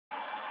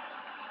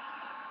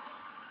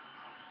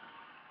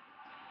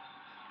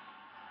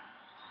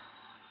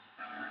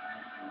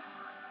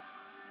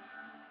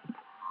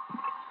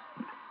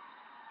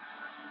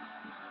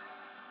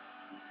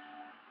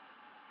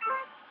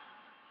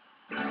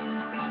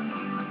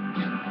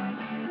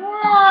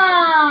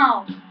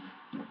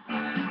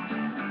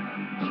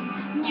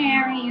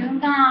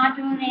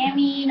let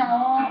me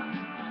know.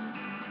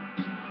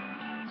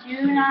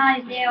 Should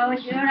I stay or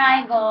should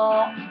I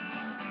go?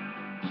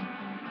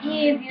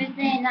 If you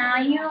say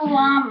that you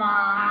are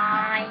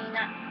mine,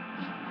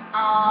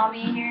 I'll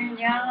be here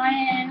till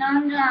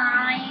on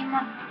time.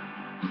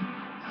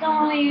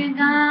 So you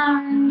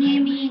can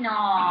let me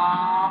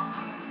know.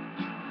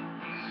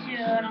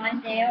 Should I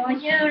stay or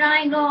should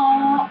I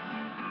go?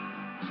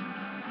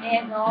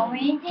 It's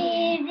always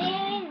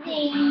easy.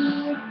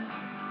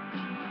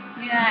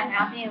 You are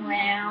happy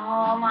when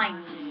all my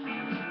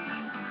needs.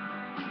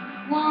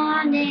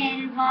 One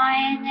day is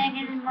fine,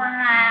 next is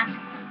black.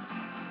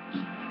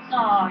 So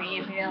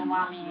if you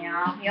want me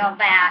off your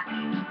back,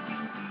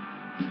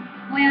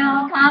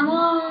 well, come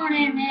on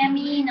and let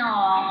me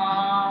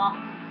know.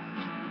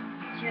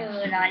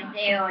 Should I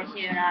stay or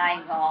should I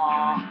go?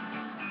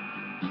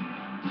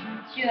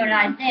 Should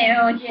I stay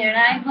or should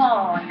I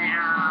go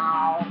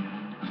now?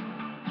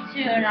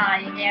 Should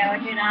I stay or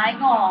should I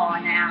go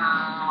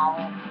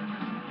now?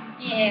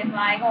 If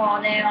I go,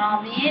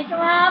 there'll be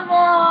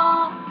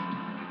trouble.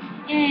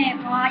 If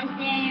I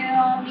stay,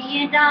 it'll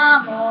be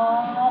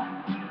double.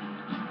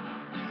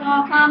 So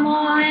come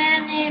on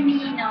and let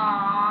me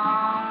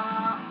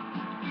know.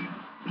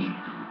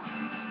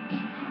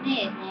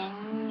 Listen,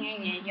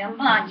 you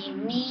body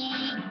me.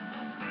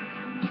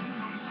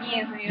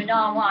 If you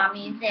don't want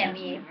me, set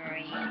me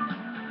free.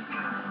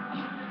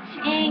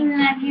 Ain't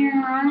like you're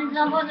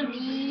supposed to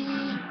be.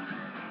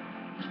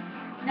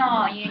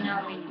 No, you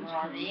know it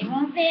won't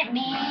even fit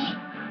me.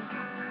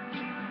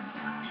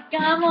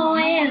 Come on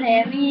and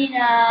let me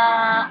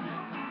know.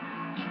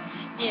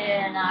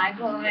 Should I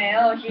go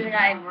or should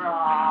I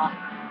roll?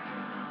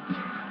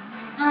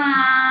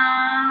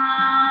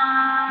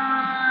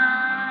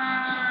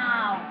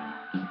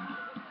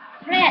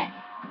 Split.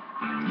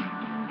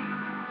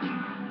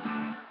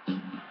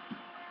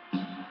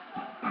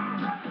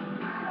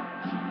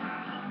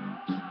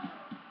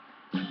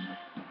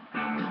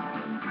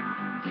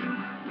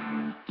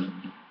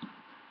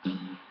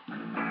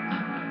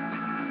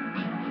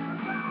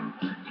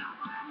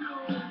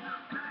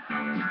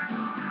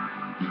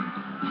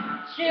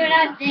 Should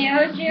I stay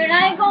or should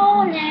I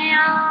go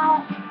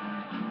now?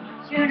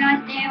 Should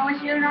I stay or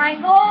should I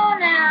go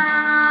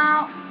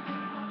now?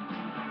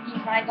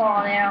 If I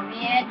go, there'll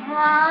be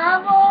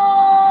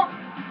trouble.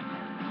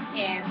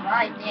 If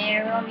I stay,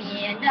 there'll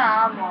be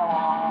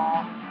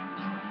double.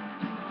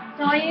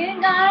 So you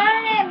gotta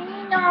let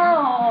me know.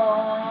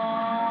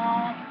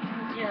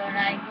 Should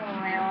I go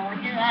or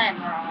should I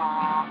go?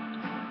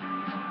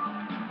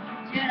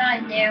 Should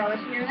I stay or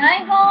should I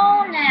go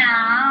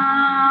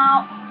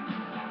now?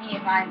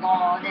 If I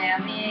go,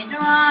 there'll be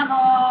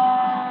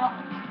trouble.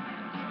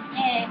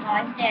 If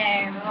I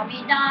stay, it'll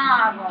be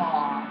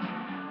double.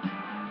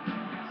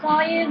 So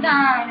you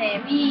gotta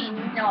let me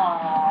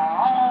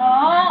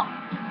know.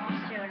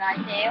 Should I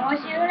stay or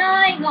should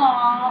I go?